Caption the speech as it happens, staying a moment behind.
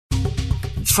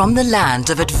From the land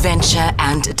of adventure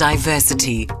and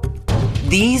diversity,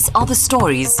 these are the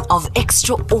stories of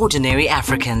extraordinary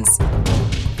Africans,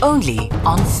 only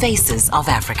on Faces of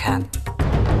Africa.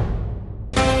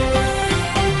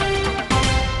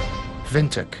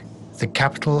 Windhoek, the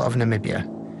capital of Namibia,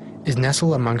 is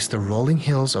nestled amongst the rolling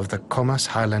hills of the Khomas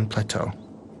highland plateau.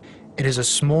 It is a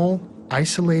small,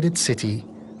 isolated city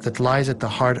that lies at the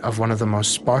heart of one of the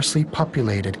most sparsely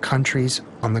populated countries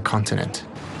on the continent.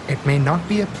 It may not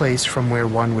be a place from where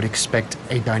one would expect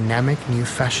a dynamic new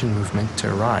fashion movement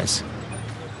to arise.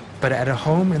 But at a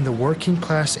home in the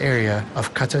working-class area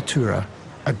of Katatura,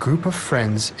 a group of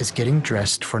friends is getting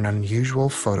dressed for an unusual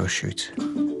photo shoot.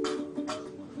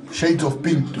 Shades of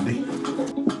pink today.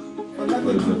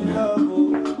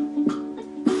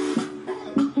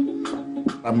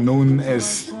 I'm known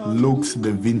as Loux,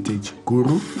 the vintage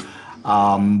guru.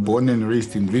 I'm born and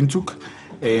raised in Windhoek,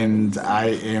 and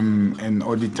I am an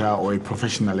auditor or a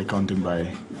professional accountant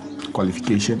by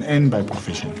qualification and by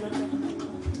profession.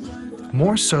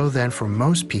 More so than for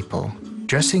most people,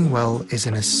 dressing well is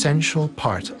an essential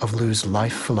part of Lou's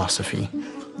life philosophy.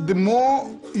 The more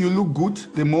you look good,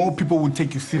 the more people will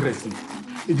take you seriously.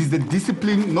 It is the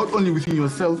discipline, not only within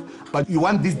yourself, but you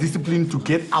want this discipline to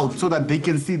get out so that they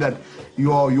can see that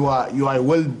you are a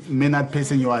well-mannered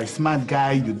person, you are a smart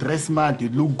guy, you dress smart, you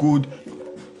look good.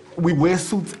 We wear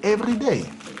suits every day.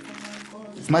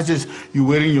 As much as you're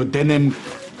wearing your denim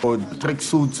or track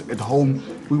suits at home,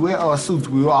 we wear our suits,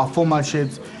 we wear our formal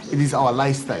shirts. It is our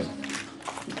lifestyle.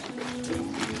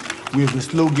 We have a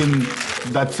slogan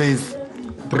that says,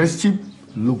 dress cheap,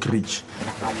 look rich.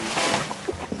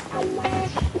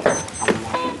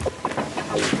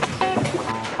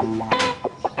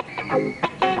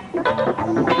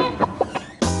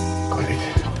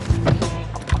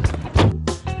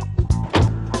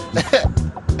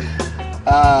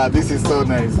 This is so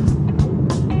nice.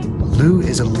 Loux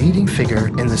is a leading figure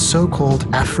in the so-called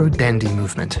Afro-dandy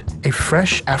movement, a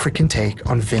fresh African take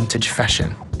on vintage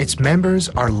fashion. Its members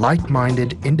are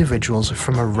like-minded individuals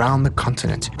from around the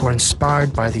continent who are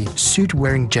inspired by the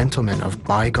suit-wearing gentlemen of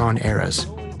bygone eras,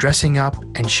 dressing up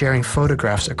and sharing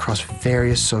photographs across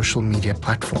various social media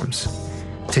platforms.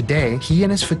 Today, he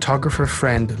and his photographer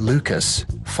friend Lucas,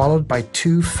 followed by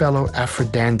two fellow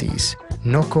Afro-dandies,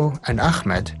 Noko and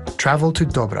Ahmed, traveled to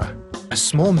Dobra, a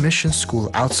small mission school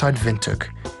outside Windhoek,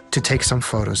 to take some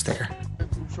photos there.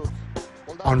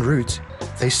 En route,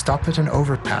 they stop at an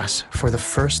overpass for the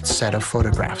first set of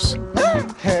photographs.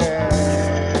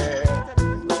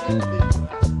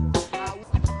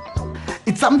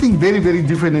 It's something very, very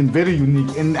different and very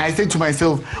unique. And I said to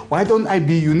myself, why don't I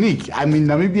be unique? I'm in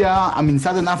Namibia, I'm in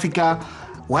Southern Africa.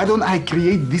 Why don't I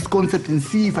create this concept and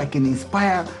see if I can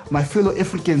inspire my fellow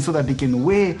Africans so that they can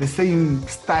wear the same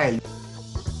style?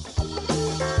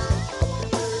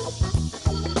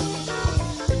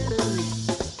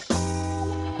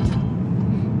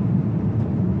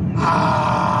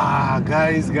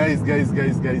 Guys.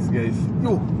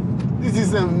 Yo, this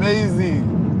is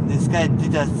amazing. This guy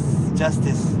did us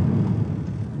justice.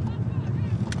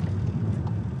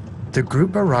 The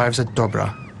group arrives at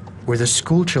Dobra, where the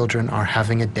school children are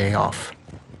having a day off.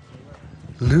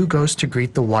 Loux goes to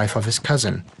greet the wife of his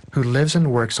cousin, who lives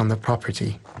and works on the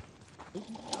property.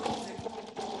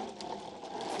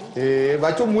 Okay.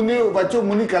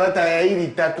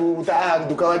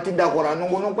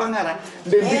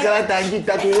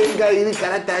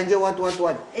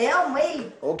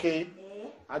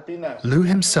 Loux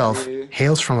himself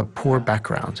hails from a poor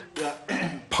background.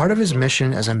 Part of his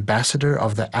mission as ambassador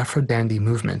of the Afro-dandy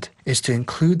movement is to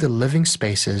include the living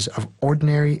spaces of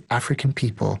ordinary African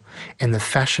people in the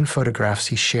fashion photographs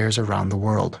he shares around the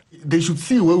world. They should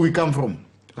see where we come from,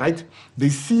 right? They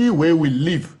see where we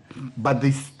live, but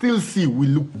they still see we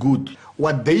look good.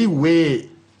 What they wear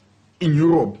in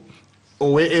Europe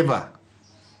or wherever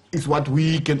is what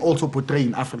we can also portray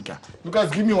in Africa. Lucas,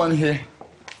 give me one here.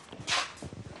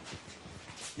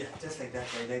 Yeah, just like that,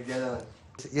 like the other one.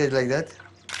 Yeah, like that.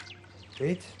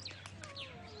 Wait.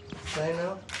 Try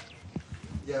now.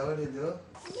 Yeah, what do you do?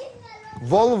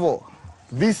 Volvo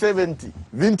V70,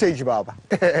 vintage, Baba.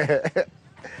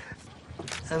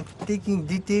 I'm taking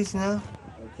details now.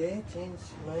 Okay, change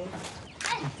mine.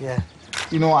 Yeah.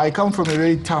 You know, I come from a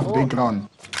very tough background.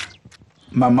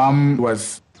 My mom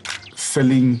was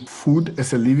selling food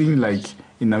as a living, like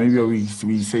in Namibia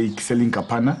we say selling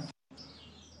kapana.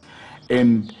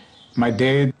 And my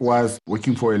dad was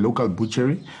working for a local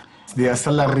butchery. Their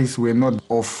salaries were not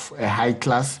of a high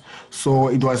class, so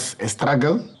it was a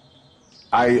struggle.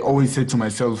 I always said to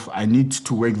myself, I need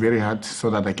to work very hard so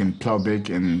that I can plow back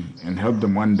and help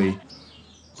them one day.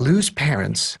 Lou's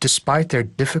parents, despite their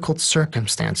difficult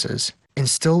circumstances,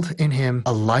 instilled in him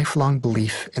a lifelong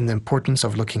belief in the importance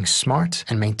of looking smart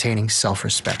and maintaining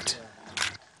self-respect.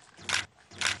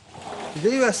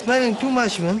 Today you are smiling too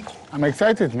much, man. I'm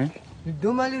excited, man. You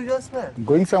don't smile. I'm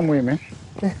going somewhere, man.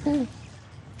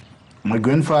 My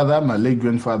grandfather, my late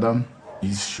grandfather,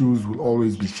 his shoes will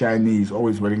always be shiny. He's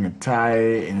always wearing a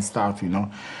tie and stuff, you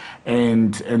know.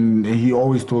 And he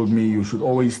always told me you should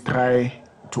always try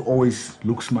to always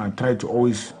look smart, try to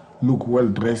always look well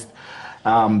dressed,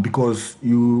 because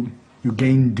you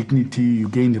gain dignity, you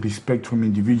gain respect from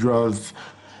individuals.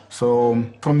 So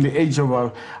from the age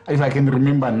of, if I can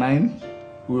remember, 9,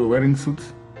 we were wearing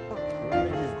suits.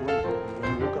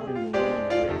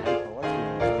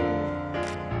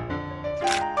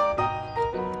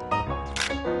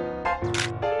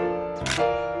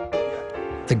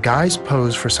 The guys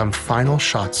pose for some final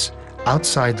shots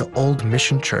outside the old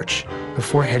mission church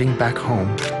before heading back home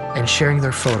and sharing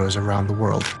their photos around the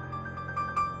world.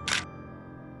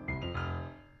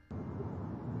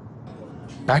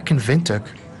 Back in Windhoek,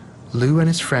 Loux and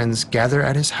his friends gather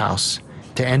at his house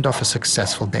to end off a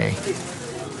successful day.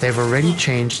 They've already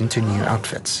changed into new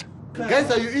outfits.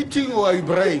 Guys, are you eating or are you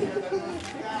praying?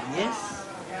 Yes.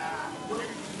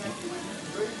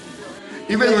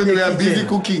 Even when we are busy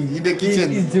cooking in the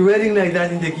kitchen, It's the wedding like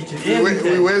that in the kitchen.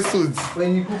 we wear suits.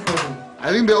 When you cook for me.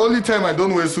 I think the only time I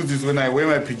don't wear suits is when I wear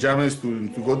my pajamas to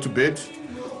go to bed,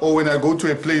 or when I go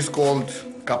to a place called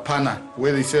Kapana,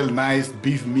 where they sell nice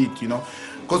beef meat, you know.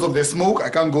 Because of the smoke, I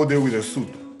can't go there with a suit.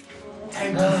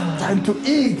 Time to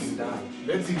eat.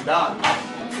 Let's eat that.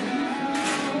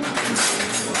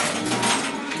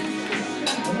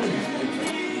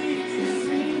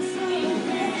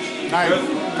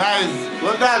 Nice.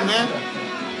 Well done, man.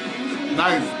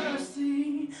 Nice.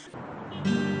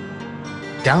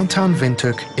 Downtown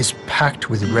Windhoek is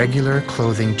packed with regular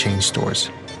clothing chain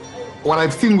stores. What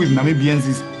I've seen with Namibians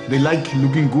is they like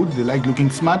looking good, they like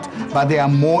looking smart, but they are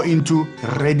more into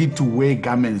ready-to-wear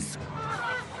garments.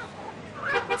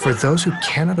 For those who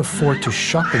cannot afford to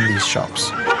shop in these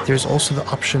shops, there's also the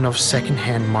option of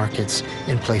second-hand markets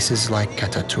in places like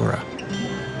Katatura.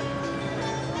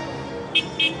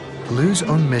 Lou's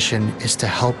own mission is to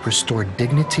help restore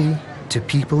dignity to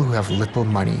people who have little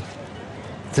money.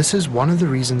 This is one of the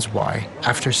reasons why,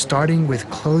 after starting with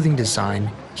clothing design,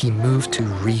 he moved to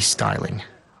restyling.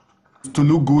 To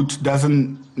look good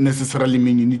doesn't necessarily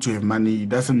mean you need to have money. It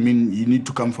doesn't mean you need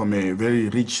to come from a very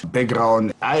rich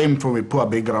background. I am from a poor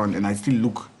background and I still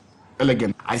look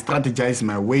elegant. I strategize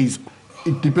my ways.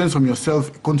 It depends on your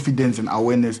self-confidence and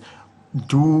awareness.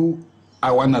 Do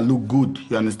I want to look good,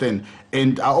 you understand?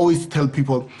 And I always tell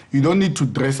people, you don't need to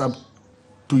dress up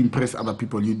to impress other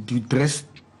people. You dress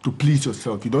to please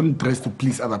yourself. You don't dress to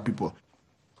please other people.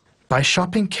 By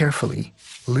shopping carefully,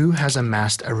 Loux has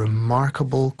amassed a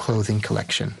remarkable clothing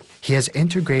collection. He has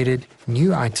integrated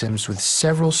new items with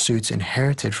several suits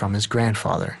inherited from his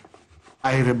grandfather.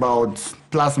 I have about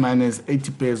plus minus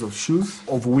 80 pairs of shoes,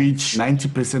 of which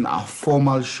 90% are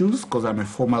formal shoes, because I'm a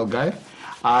formal guy.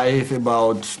 I have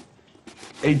about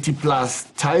 80 plus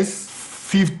ties,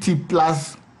 50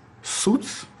 plus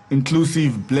suits,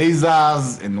 inclusive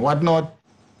blazers and whatnot.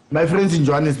 My friends in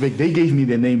Johannesburg, they gave me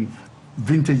the name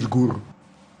Vintage Guru.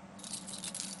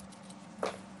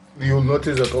 You'll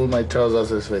notice that all my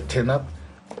trousers are turn-up,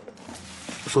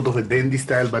 sort of a dandy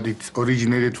style, but it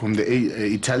originated from the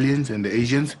Italians and the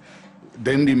Asians.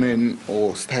 Dandy men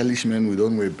or stylish men, we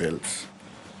don't wear belts.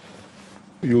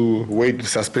 You wear the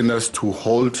suspenders to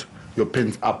hold your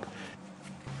pants up.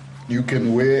 You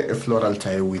can wear a floral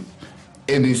tie with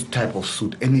any type of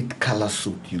suit, any color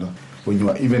suit, you know. When you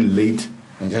are even late,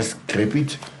 and just grab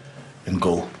it and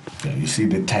go. You see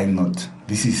the tie knot.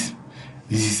 This is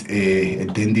a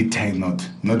dandy tie knot,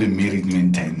 not a married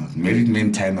man tie knot. Married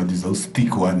man tie knot is those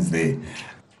thick ones there.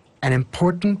 An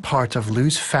important part of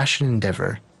Lou's fashion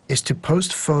endeavor is to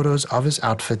post photos of his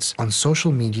outfits on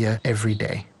social media every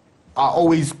day. I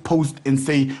always post and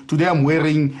say, today I'm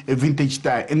wearing a vintage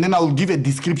tie. And then I'll give a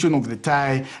description of the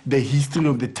tie, the history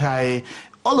of the tie,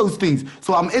 all those things.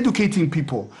 So I'm educating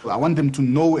people. I want them to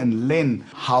know and learn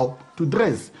how to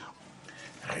dress.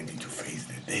 Ready to face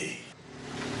the day.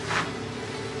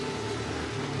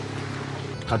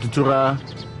 Katatura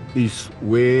is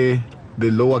where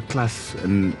the lower class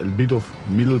and a bit of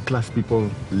middle class people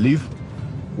live.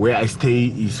 Where I stay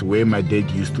is where my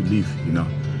dad used to live, you know.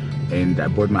 And I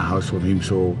bought my house from him,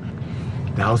 so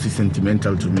the house is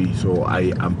sentimental to me. So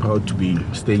I am proud to be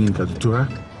staying in Katatura.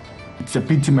 It's a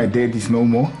pity my dad is no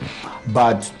more,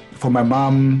 but for my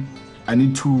mom, I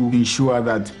need to ensure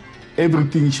that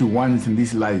everything she wants in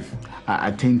this life, I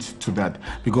attend to that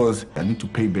because I need to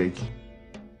pay back.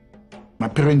 My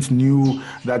parents knew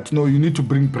that, no, you need to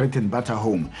bring bread and butter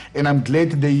home. And I'm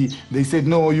glad they said,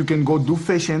 no, you can go do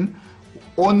fashion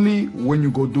only when you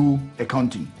go do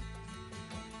accounting.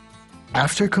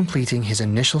 After completing his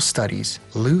initial studies,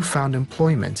 Loux found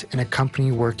employment in a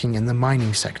company working in the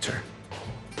mining sector.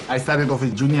 I started off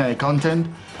as junior accountant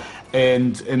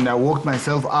and I worked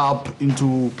myself up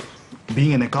into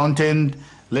being an accountant.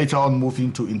 Later on, moved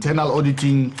into internal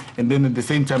auditing, and then at the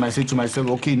same time, I said to myself,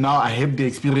 okay, now I have the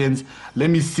experience. Let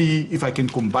me see if I can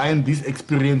combine this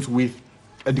experience with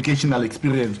educational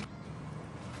experience.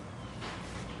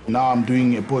 Now I'm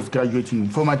doing a postgraduate in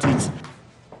informatics.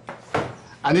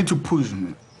 I need to push,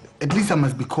 man. At least I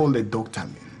must be called a doctor,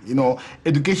 man. You know,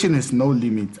 education has no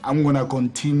limit. I'm gonna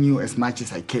continue as much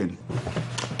as I can.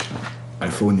 My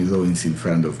phone is always in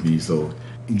front of me, so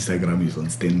Instagram is on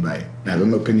standby. I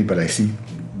don't know, Penny, but I see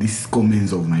these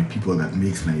comments of my people that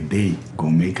makes my day.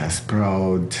 Go make us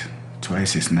proud,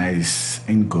 twice as nice,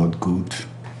 ain't God good.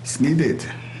 It's needed.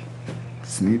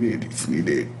 It's needed, it's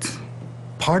needed.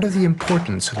 Part of the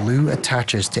importance Loux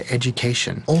attaches to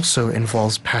education also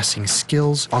involves passing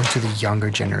skills onto the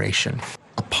younger generation.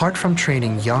 Apart from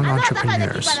training young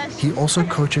entrepreneurs, he also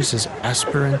coaches his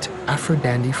aspirant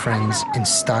Afro-dandy friends in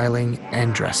styling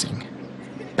and dressing.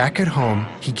 Back at home,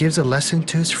 he gives a lesson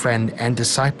to his friend and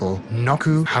disciple,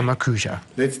 Noku Hamakuja.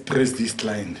 Let's dress this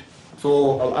client.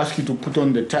 So I'll ask you to put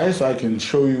on the tie so I can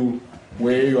show you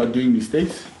where you are doing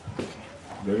mistakes.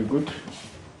 Very good.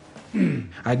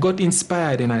 I got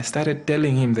inspired and I started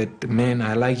telling him that, man,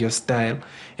 I like your style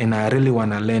and I really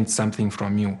want to learn something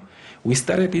from you. He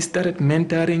started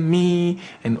mentoring me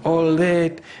and all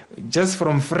that. Just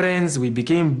from friends, we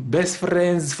became best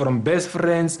friends. From best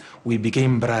friends, we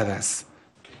became brothers.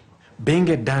 Being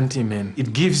a Dante man,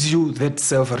 it gives you that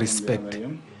self-respect.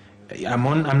 I'm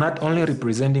not only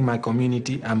representing my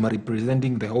community, I'm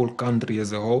representing the whole country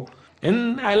as a whole.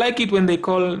 And I like it when they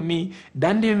call me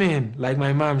Dandy man, like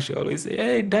my mom, she always say,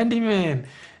 hey, Dandy man.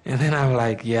 And then I'm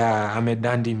like, yeah, I'm a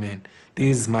Dandy man.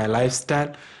 This is my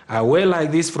lifestyle. I wear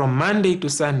like this from Monday to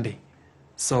Sunday.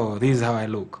 So this is how I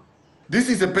look. This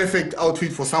is a perfect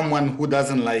outfit for someone who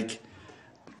doesn't like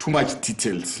too much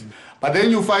details. But then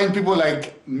you find people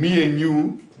like me and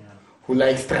you who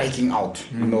like striking out,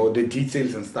 you know, the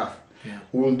details and stuff.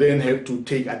 Who will then have to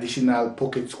take additional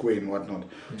pocket square and whatnot.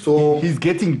 So he's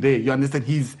getting there, you understand?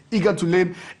 He's eager to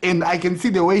learn. And I can see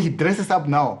the way he dresses up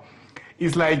now.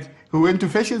 It's like he went to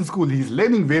fashion school. He's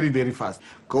learning very, very fast.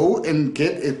 Go and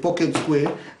get a pocket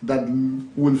square that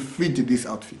will fit this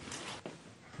outfit.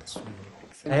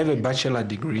 I have a bachelor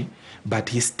degree, but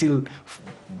he's still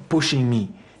pushing me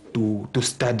to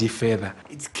study further.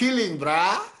 It's killing,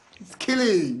 bruh. It's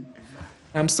killing.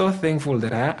 I'm so thankful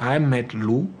that I met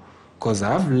Loux, because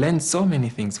I've learned so many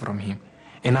things from him.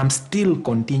 And I'm still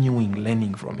continuing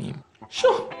learning from him.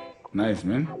 Sure. Nice,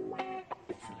 man.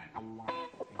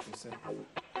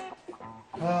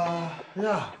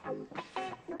 Yeah.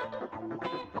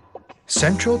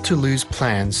 Central to Lou's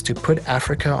plans to put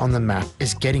Africa on the map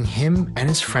is getting him and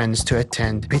his friends to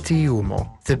attend Pitti Uomo,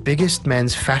 the biggest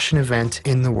men's fashion event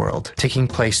in the world, taking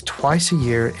place twice a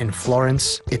year in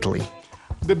Florence, Italy.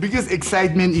 The biggest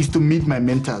excitement is to meet my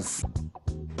mentors.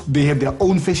 They have their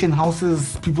own fashion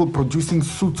houses, people producing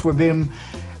suits for them.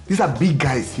 These are big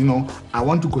guys, you know. I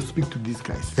want to go speak to these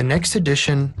guys. The next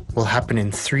edition will happen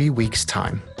in 3 weeks'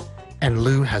 time, and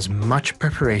Loux has much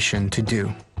preparation to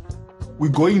do. We're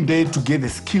going there to get the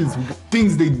skills,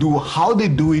 things they do, how they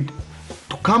do it,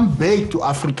 to come back to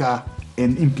Africa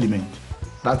and implement.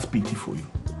 That's pity for you.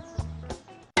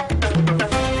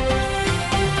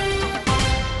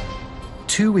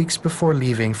 2 weeks before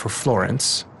leaving for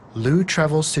Florence, Loux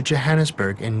travels to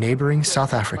Johannesburg in neighboring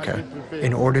South Africa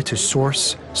in order to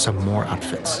source some more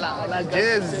outfits.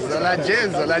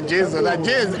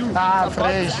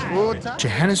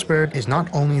 Johannesburg is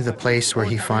not only the place where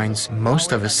he finds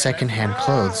most of his second-hand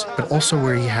clothes, but also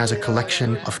where he has a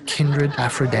collection of kindred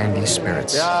Afro-dandy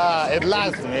spirits. Yeah, at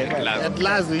last, man. At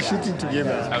last, we're shooting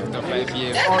together. After 5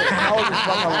 years. Hey,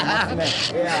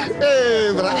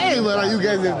 bro, you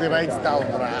guys have the right style,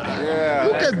 bro. Yeah.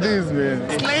 Look at this, man.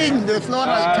 Slaying the floral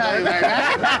time.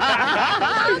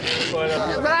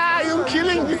 Bro, you're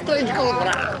killing this trench coat,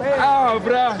 bro. Oh,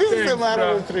 bro. This is a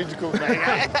marvelous trench coat, bro.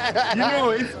 You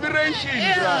know, inspiration,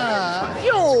 yeah.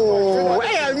 Yo,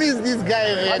 hey, I miss this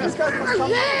guy, man.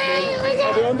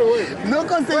 No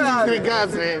concern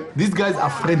regards, man. These guys are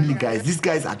friendly guys. These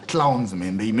guys are clowns,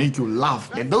 man. They make you laugh.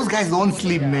 And those guys don't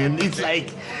sleep, man. It's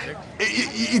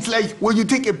like when you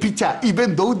take a picture,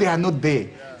 even though they are not there,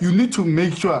 you need to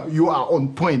make sure you are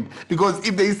on point. Because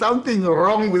if there is something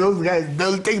wrong with those guys,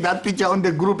 they'll take that picture on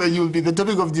the group and you'll be the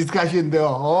topic of discussion the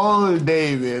whole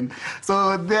day, man.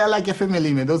 So they're like a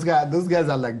family, man. Those guys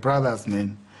are like brothers,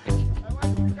 man.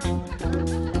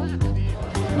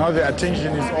 Now the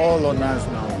attention is all on us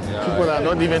now. Yeah, people are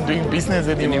not even doing business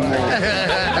anymore.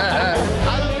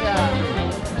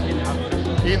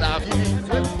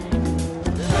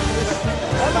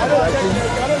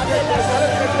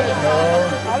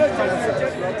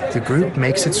 The group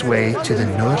makes its way to the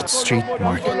Noord Street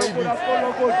Market.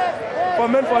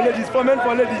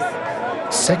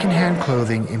 Second-hand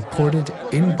clothing imported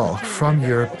in bulk from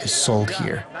Europe is sold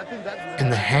here. In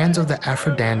the hands of the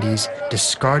Afro-dandies,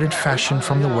 discarded fashion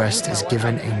from the West is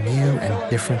given a new and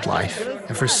different life.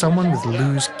 And for someone with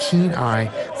Lou's keen eye,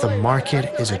 the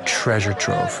market is a treasure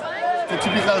trove. A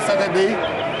typical Saturday,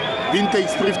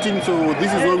 vintage thrifting, so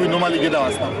this is where we normally get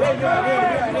our stuff.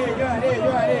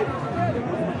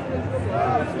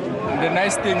 The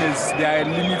nice thing is they are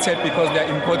limited because they are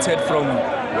imported from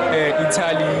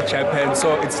Italy, Japan,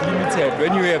 so it's limited.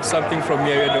 When you have something from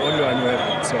here, you're the only one who have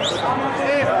it. So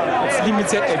it's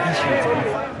limited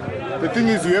edition. The thing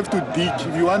is, you have to dig.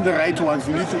 If you want the right ones,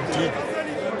 you need to dig.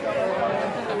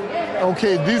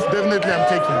 Okay, this definitely I'm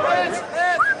taking.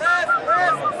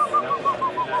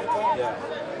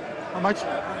 How much?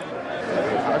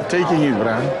 I'm taking it,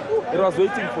 Bran. It was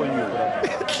waiting for you,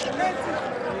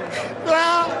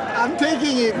 I'm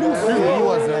taking it.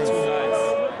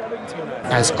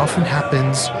 As often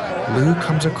happens, Loux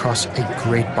comes across a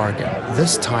great bargain,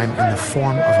 this time in the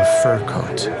form of a fur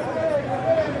coat.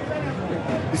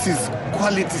 This is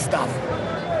quality stuff.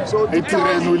 So 80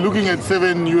 rand, we're looking at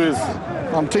 7 US.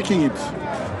 I'm taking it.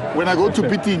 When I go to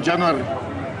PT in January,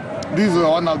 this is the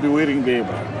one I'll be wearing there.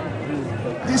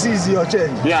 This is your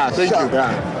change. Yeah, thank you.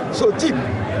 Yeah. So tip.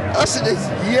 Us is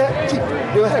here, tip.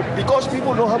 You help because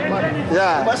people don't have money.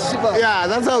 Yeah. Yeah,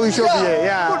 that's how we shop here.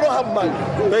 Yeah. People don't have money.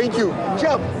 Thank you.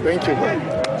 Ciao. Thank you.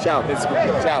 Ciao. Let's go.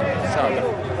 Ciao. Ciao.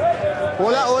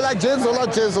 Hola, gents, hola,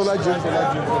 gents, hola, gents, hola,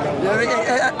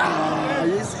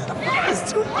 gents.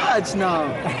 It's too much now.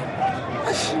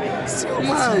 It's too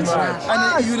much.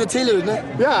 And you're the tailor, no?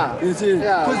 Yeah. You're the tailor.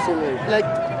 Yeah.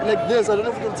 Like this, I don't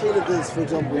know if you can tailor this, for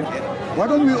example. Why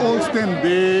don't we all stand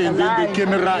there and then the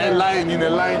camera in a line, and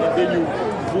then you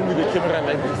bring me the camera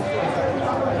like this.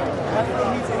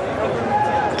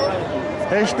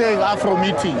 Hashtag Afro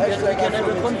meeting.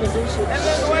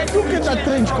 Look at that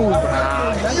trench coat.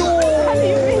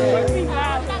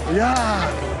 Yeah.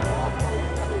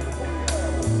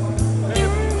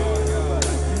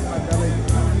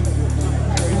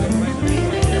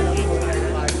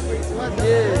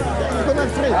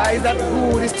 Is that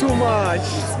good? It's too much.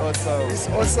 It's awesome. It's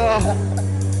awesome.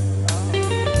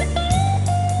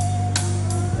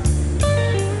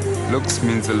 Loux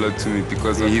means a lot to me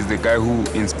because he's the guy who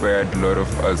inspired a lot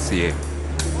of us here.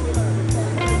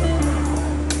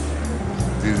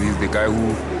 He's the guy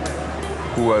who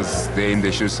was there in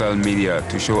the social media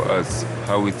to show us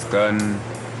how it's done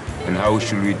and how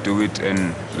should we do it.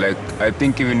 And like, I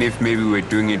think even if maybe we were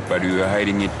doing it but we were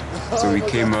hiding it, so we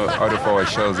came out of our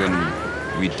shells and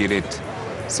we did it.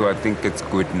 So I think it's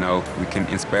good now. We can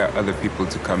inspire other people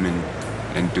to come in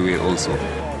and do it also.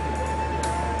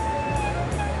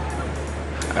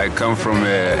 I come from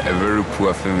a very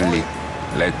poor family.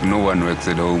 Like, no one works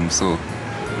at home, so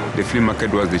the flea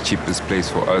market was the cheapest place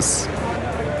for us.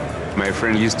 My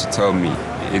friend used to tell me,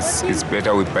 it's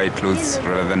better we buy clothes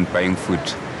rather than buying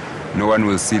food. No one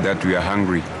will see that we are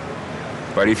hungry.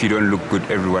 But if you don't look good,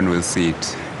 everyone will see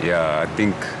it. Yeah, I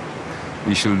think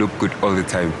we should look good all the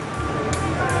time.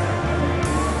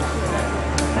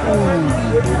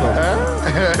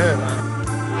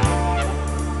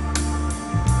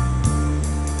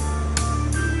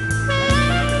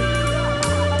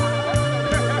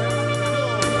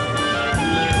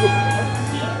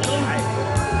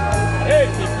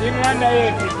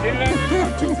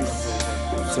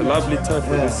 It's a lovely type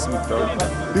for this suit, though.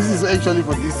 This is actually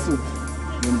for this suit.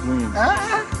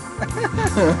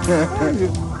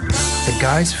 The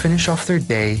guys finish off their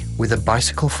day with a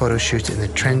bicycle photo shoot in the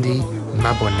trendy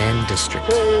Mabonen district.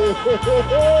 Good.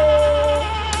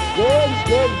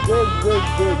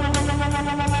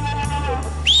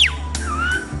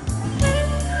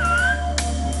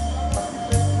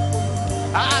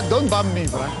 Don't bump me,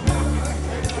 bro.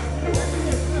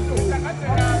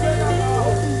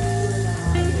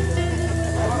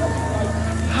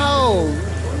 How?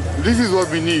 This is what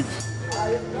we need.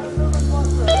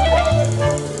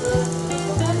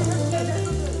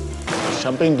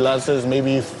 Champagne glasses,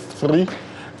 maybe 3,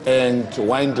 and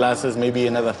wine glasses, maybe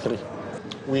another 3.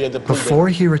 we are the Before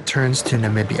he returns to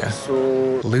Namibia,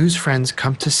 Lou's friends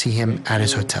come to see him at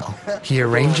his hotel. He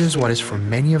arranges what is for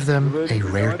many of them a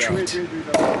rare treat.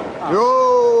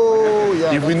 Yo,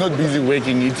 yeah. If we're not busy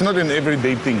working, it's not an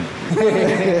everyday thing.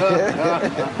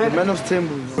 The man of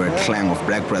temple. We're a clan of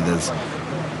black brothers,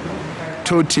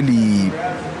 totally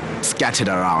scattered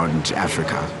around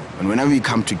Africa. And whenever we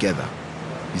come together,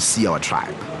 you see our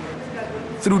tribe.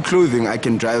 Through clothing, I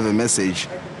can drive a message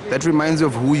that reminds you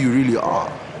of who you really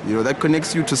are. You know, that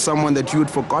connects you to someone that you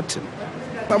had forgotten.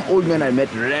 Some old man I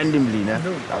met randomly,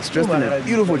 I was dressed in a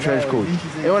beautiful trench coat.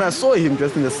 And when I saw him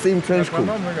dressed in the same trench coat,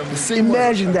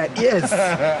 imagine that, yes.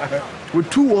 We're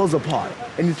 2 walls apart,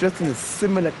 and he's dressed in a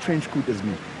similar trench coat as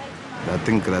me. I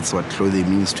think that's what clothing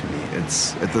means to me.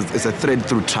 It's a thread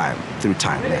through time,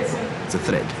 yeah. It's a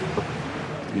thread.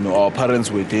 You know, our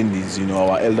parents were dandies, you know,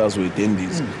 our elders were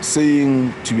dandies.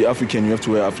 Saying to be African, you have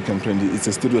to wear African print, it's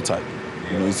a stereotype.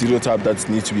 You know, a stereotype that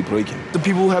needs to be broken. The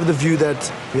people who have the view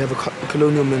that we have a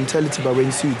colonial mentality by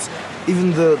wearing suits,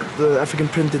 even the African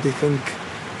print that they think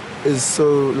is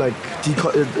so like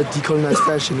a decolonized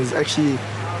fashion is actually,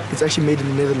 it's actually made in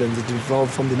the Netherlands. It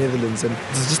evolved from the Netherlands, and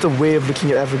it's just a way of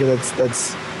looking at Africa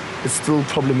that's it's still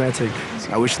problematic.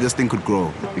 I wish this thing could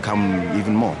grow, become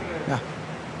even more. Yeah,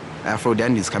 Afro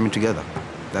dandies coming together.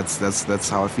 That's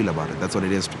how I feel about it. That's what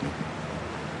it is to me.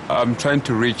 I'm trying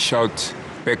to reach out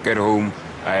back at home.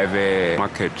 I have a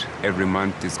market every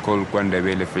month. It's called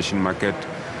Kwandebele Fashion Market.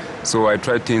 So I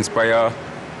try to inspire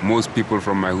most people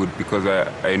from my hood, because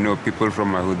I know people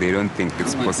from my hood, they don't think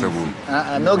it's possible.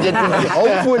 No getting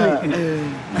hopefully.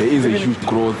 There is a huge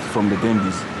growth from the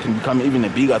dandies. It can become even a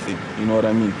bigger thing, you know what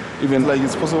I mean? Even like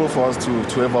it's possible for us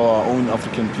to have our own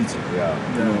African pizza. Yeah.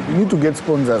 You know? We need to get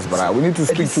sponsors, but we need to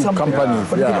speak to companies.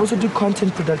 But you can also do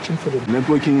content production for them.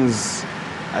 Networking is,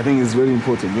 I think, is very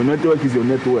important. Your network is your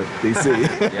net worth, they say. Yeah,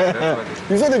 that's what it is.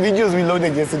 You saw the videos we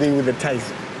loaded yesterday with the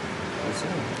ties.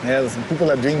 Yes,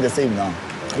 people are doing the same now.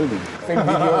 Really? Same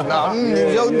videos now. You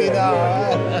showed me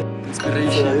now.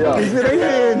 Inspiration. Yeah.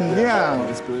 Inspiration, yeah.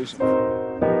 Inspiration.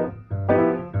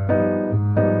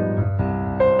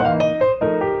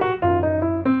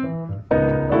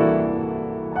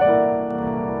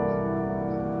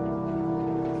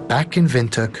 Back in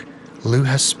Windhoek, Loux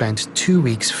has spent 2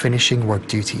 weeks finishing work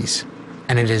duties,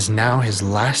 and it is now his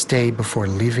last day before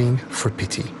leaving for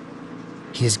Piti.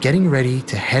 He is getting ready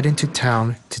to head into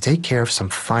town to take care of some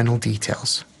final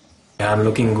details. Yeah, I'm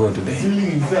looking good today.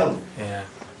 Feeling himself. Yeah,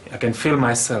 I can feel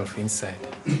myself inside.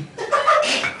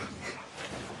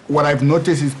 What I've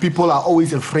noticed is people are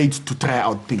always afraid to try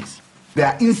out things. They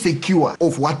are insecure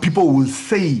of what people will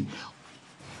say.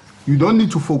 You don't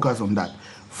need to focus on that.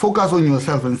 Focus on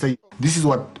yourself and say, this is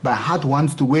what my heart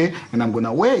wants to wear, and I'm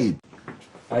gonna wear it.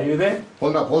 Are you there?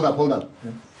 Hold up. Hold up.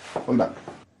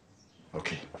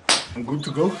 Okay, I'm good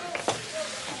to go.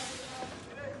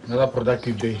 Another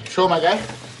productive day. Show my guy.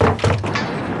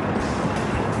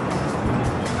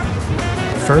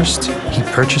 First, he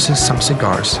purchases some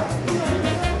cigars.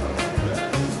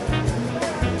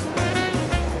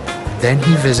 Then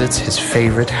he visits his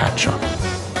favorite hat shop.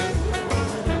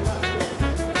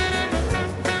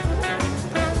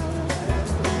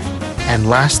 And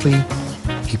lastly,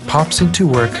 he pops into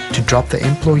work to drop the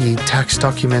employee tax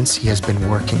documents he has been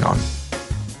working on.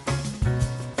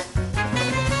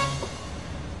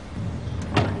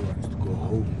 Go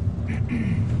home.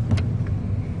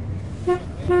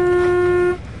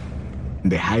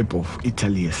 The hype of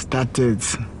Italy has started.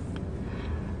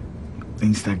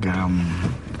 Instagram,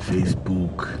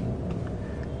 Facebook,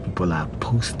 people are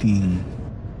posting,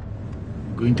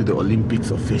 going to the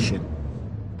Olympics of fashion.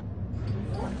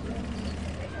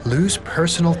 Lou's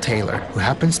personal tailor, who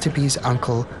happens to be his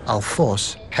uncle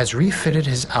Alphonse, has refitted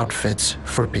his outfits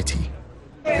for Piti.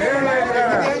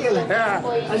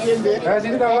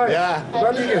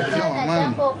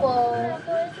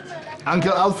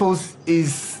 Uncle Alphonse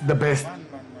is the best.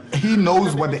 He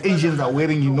knows what the Asians are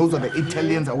wearing, he knows what the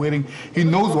Italians are wearing, he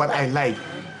knows what I like.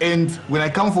 And when I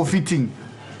come for fitting,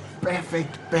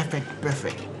 perfect.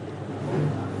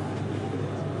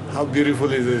 How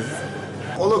beautiful is this?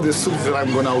 All of the suits that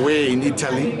I'm gonna wear in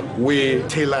Italy were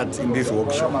tailored in this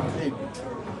workshop.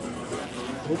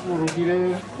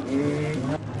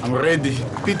 I'm ready.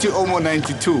 PT Omo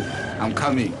 92, I'm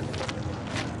coming.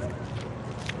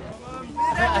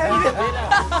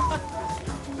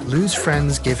 Lou's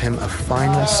friends give him a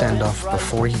final send-off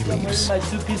before he leaves. My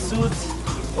two-piece suit.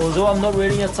 Although I'm not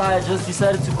wearing a tie, I just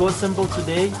decided to go simple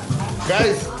today.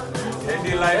 Guys,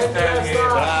 Dandy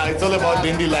lifestyle. it's all about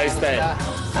dandy lifestyle.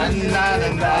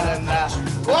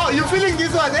 Oh, you feeling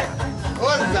this one, eh?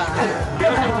 What's that?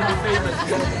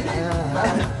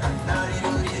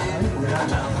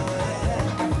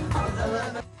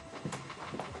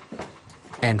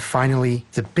 And finally,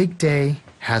 the big day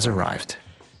has arrived.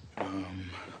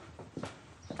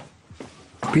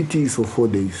 PT is for 4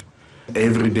 days.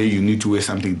 Every day you need to wear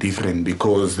something different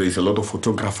because there's a lot of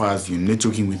photographers, you're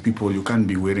networking with people, you can't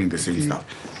be wearing the same stuff.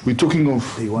 We're talking of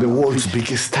the world's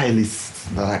biggest stylists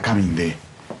that are coming there,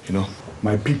 you know.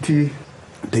 My PT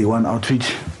day 1 outfit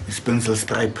is pencil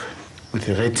stripe with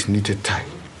a red knitted tie.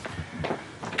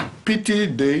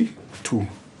 PT day 2,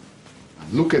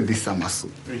 look at this summer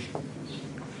suit.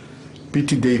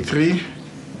 PT day 3,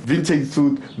 vintage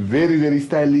suit, very, very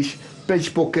stylish,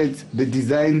 patch pockets, the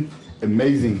design,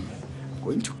 amazing.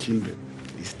 Going to kill them.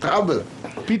 It's trouble.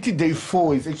 PT day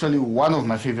 4 is actually one of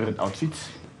my favorite outfits.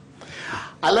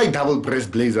 I like double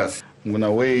breast blazers. I'm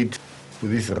gonna wear it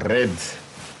with these red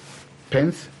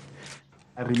pants.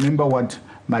 I remember what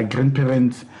my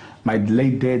grandparents, my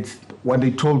late dads, what they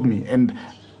told me, and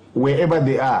wherever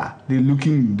they are, they're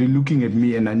looking at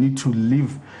me, and I need to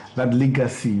leave that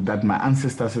legacy that my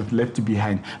ancestors have left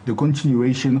behind. The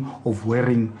continuation of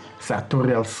wearing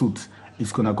sartorial suits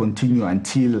is gonna continue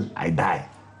until I die.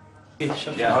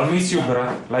 Yeah, I'll miss you,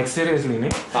 bro. Like seriously, ne?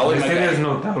 On a serious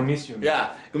note, I'll miss you.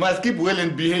 Yeah, you must keep well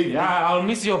and behave. Yeah, I'll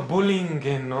miss your bullying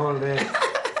and all that.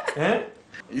 Eh?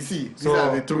 You see, these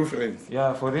are the true friends.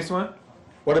 Yeah, for this one?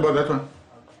 What about that one?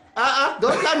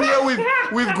 Don't come here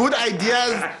with good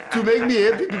ideas to make me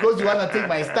happy because you wanna take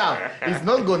my stuff. It's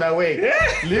not gonna work.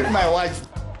 Leave my watch.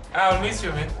 I'll miss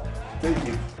you, man. Thank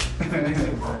you. You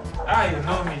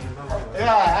know me,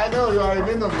 Yeah, I know you are a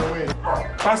man of your way.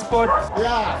 Passport?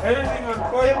 Yeah.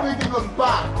 Everything on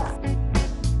par.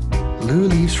 Loux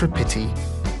leaves for Piti,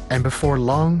 and before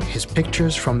long, his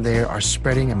pictures from there are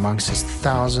spreading amongst his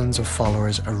thousands of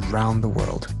followers around the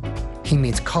world. He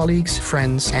meets colleagues,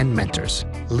 friends, and mentors.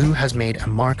 Loux has made a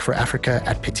mark for Africa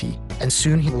at Piti, and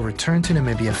soon he will return to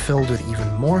Namibia filled with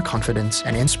even more confidence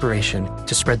and inspiration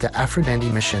to spread the Afro Dandy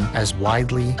mission as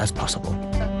widely as possible.